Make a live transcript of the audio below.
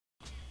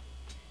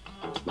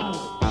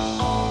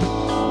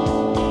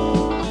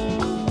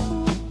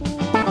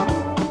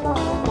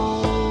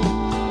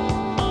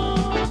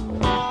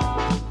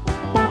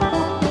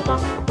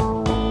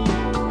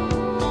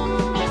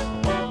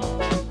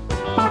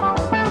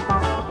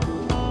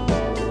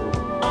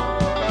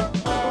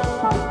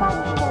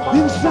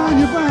sun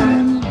you're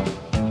burning,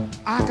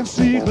 I can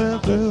see clear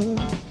through.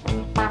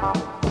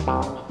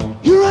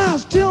 Your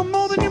eyes tell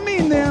more than you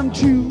mean them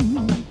to.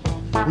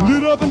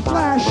 Lit up and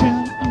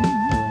flashing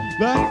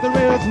like the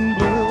reds and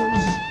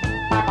blues.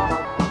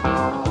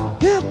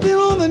 Have been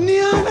on the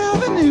neon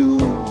avenue,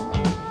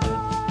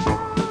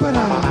 but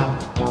I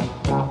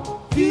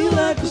feel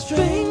like a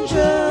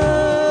stranger.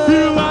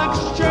 Feel like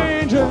a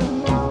stranger,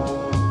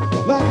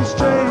 like a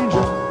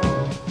stranger.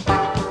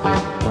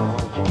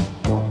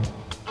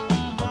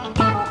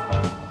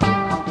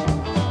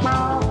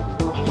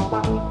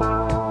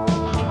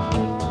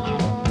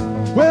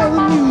 Well,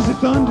 the music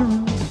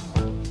thundering,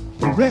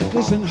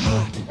 reckless and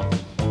hot.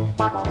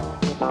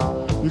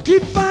 You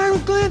keep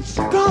firing glints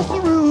across the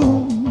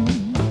room,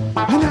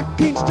 and I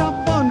can't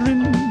stop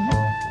wondering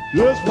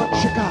just what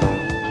you got.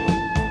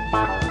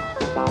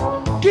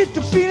 Get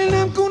the feeling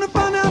I'm gonna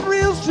find out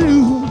real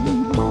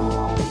soon.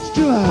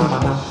 Still I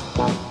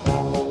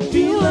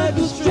feel like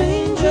a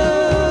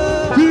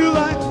stranger. Feel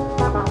like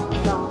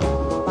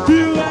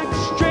a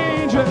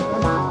stranger.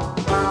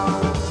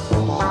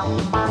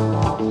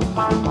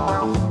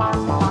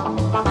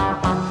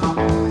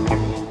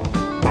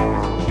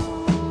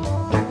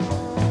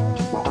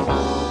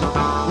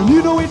 And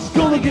you know it's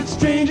gonna get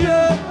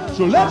stranger,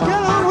 so let's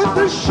get on with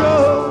the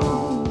show.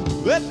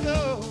 Let's go.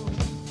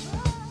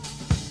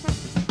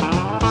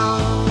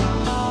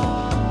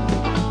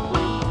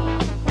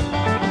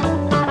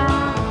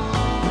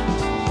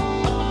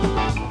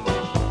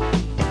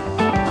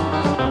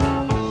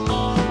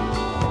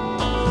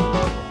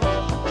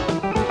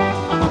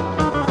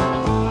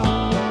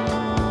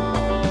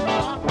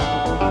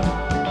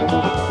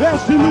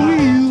 That's in the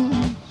wheels,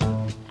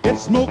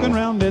 it's smoking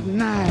round at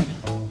night.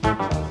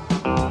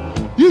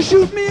 You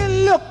shoot me a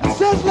look that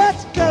says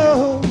let's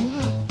go.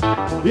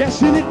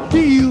 Yes, and it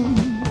feels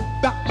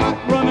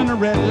like running a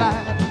red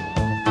light.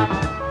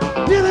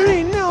 Yeah, there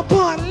ain't no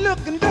point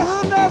looking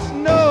behind us,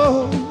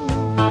 no.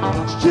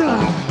 Still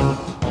I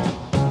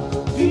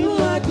feel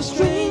like a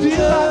stranger.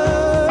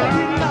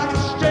 Feel like a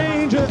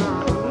stranger,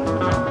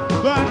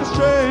 like a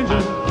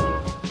stranger.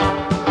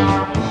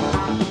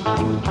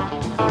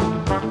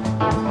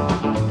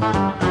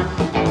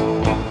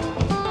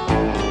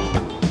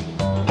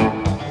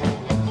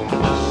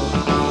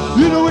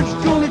 You know it's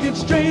gonna get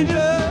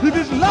stranger. If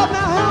it's love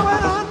now, how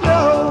would I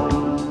know?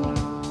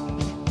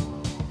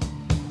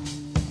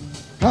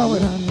 How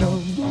would I know?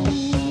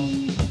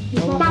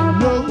 How would I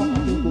know?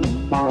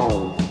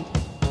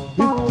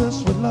 If this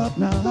was love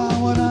now, how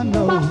would I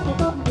know?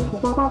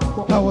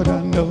 How would I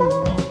know?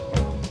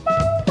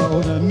 How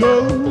would I know?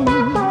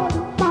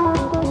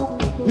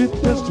 If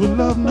this was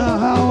love now,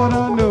 how would I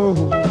know?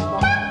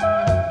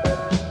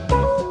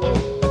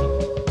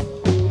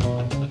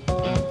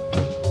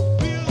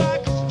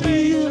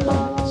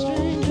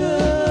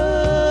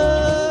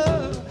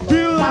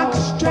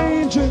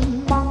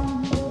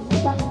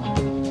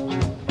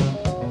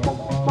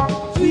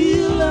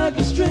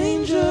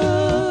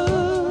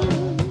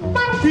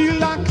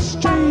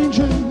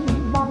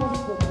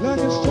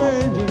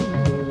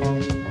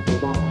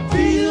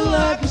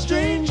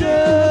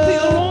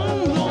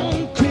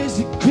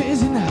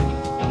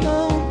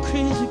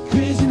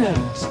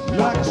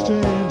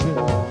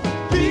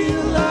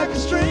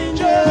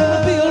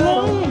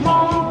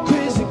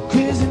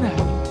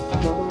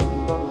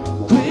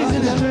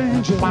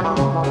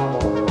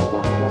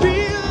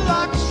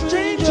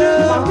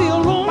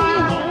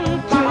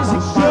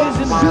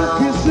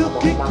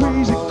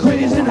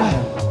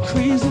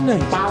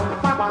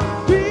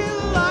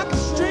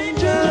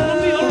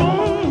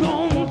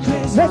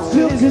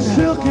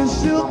 Silky,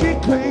 silky,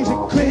 crazy,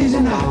 crazy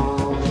night.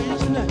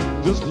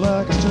 Just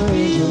like a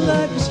stranger. Feel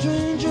like a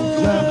stranger.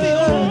 Like a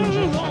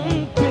stranger.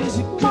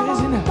 Crazy,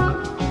 crazy night.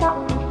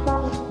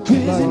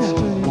 Crazy night.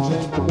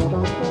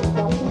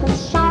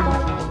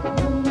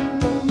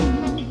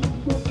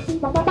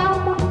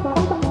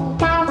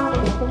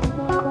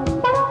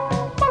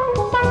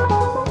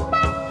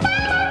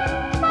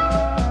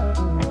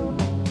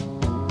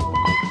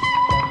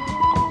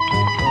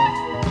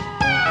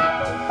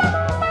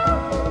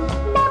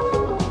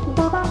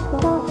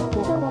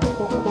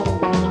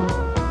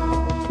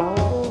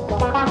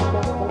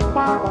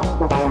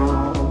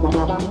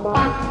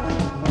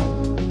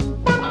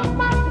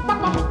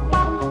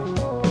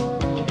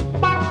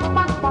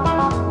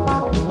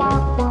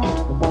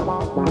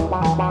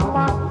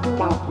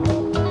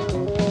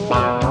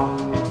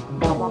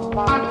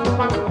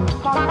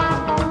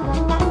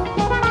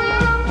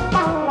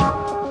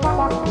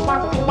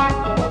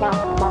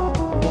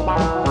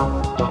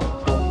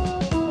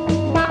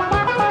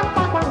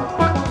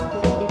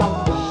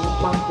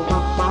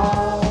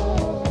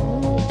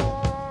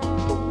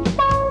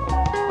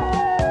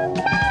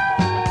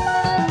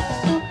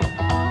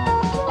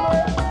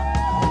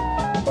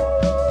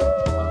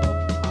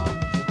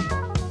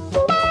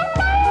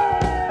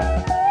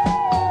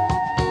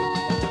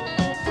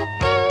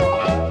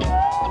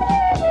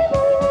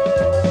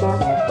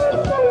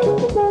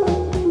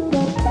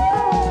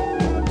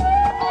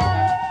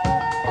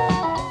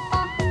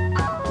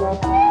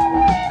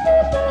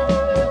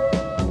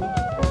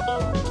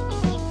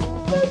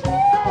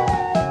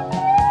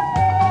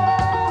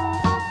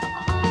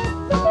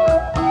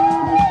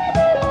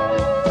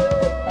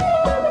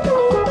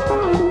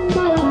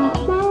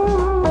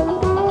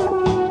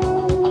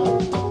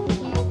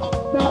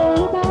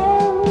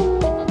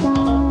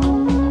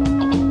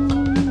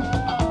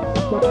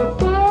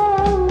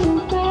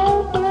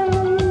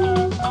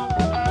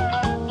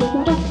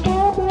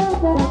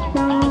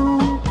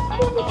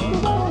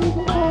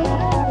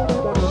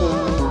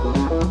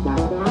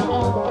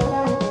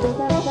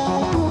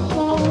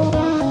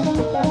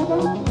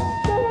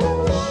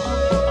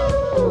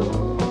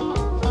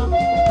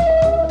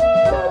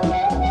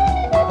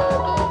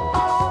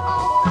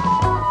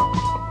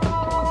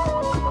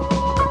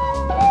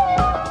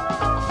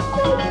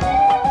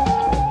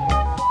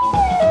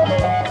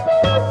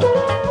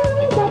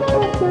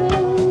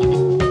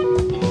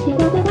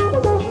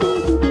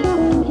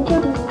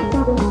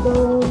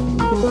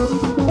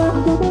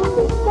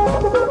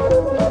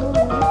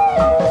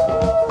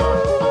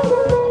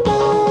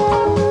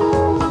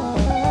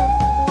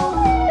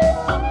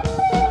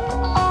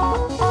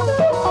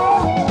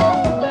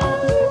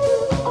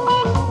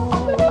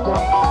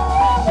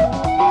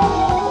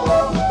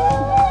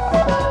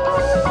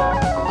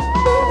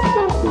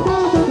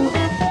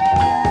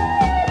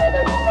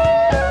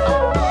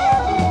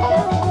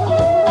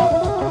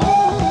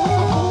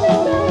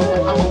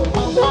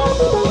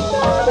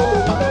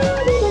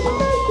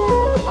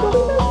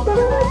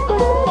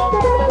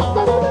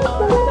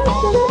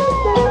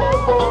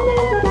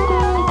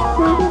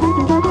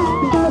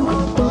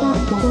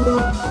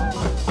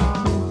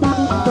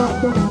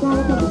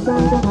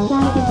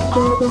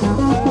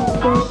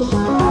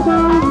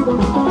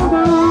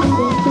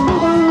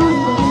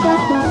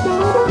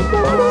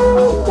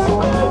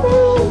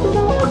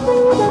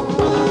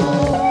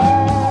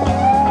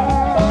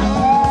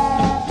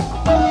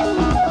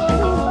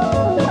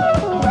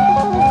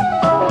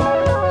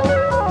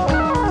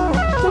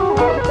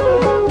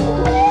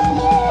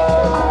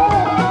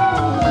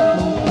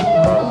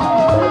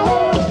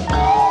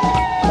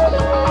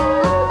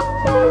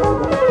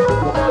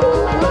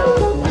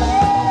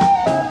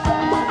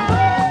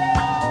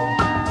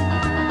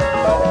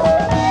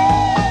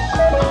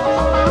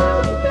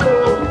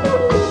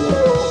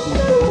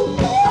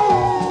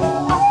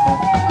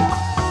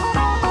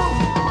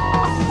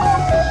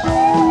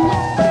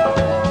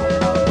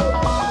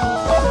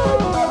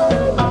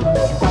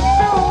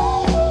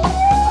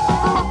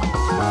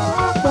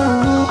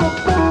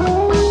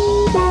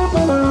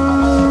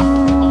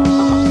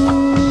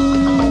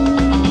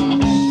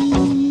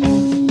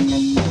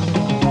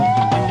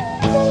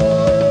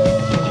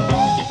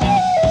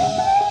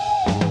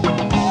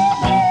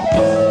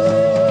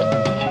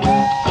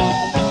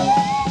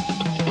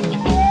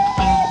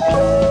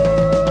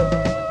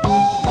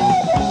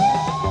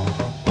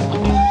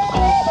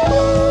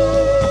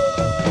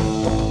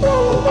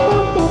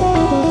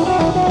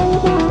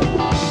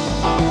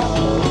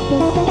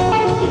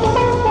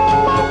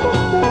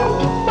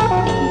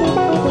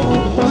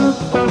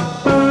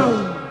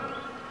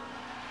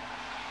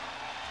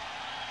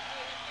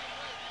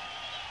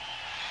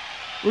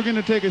 We're going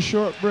to take a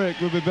short break.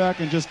 We'll be back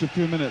in just a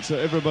few minutes, so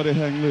everybody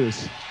hang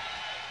loose.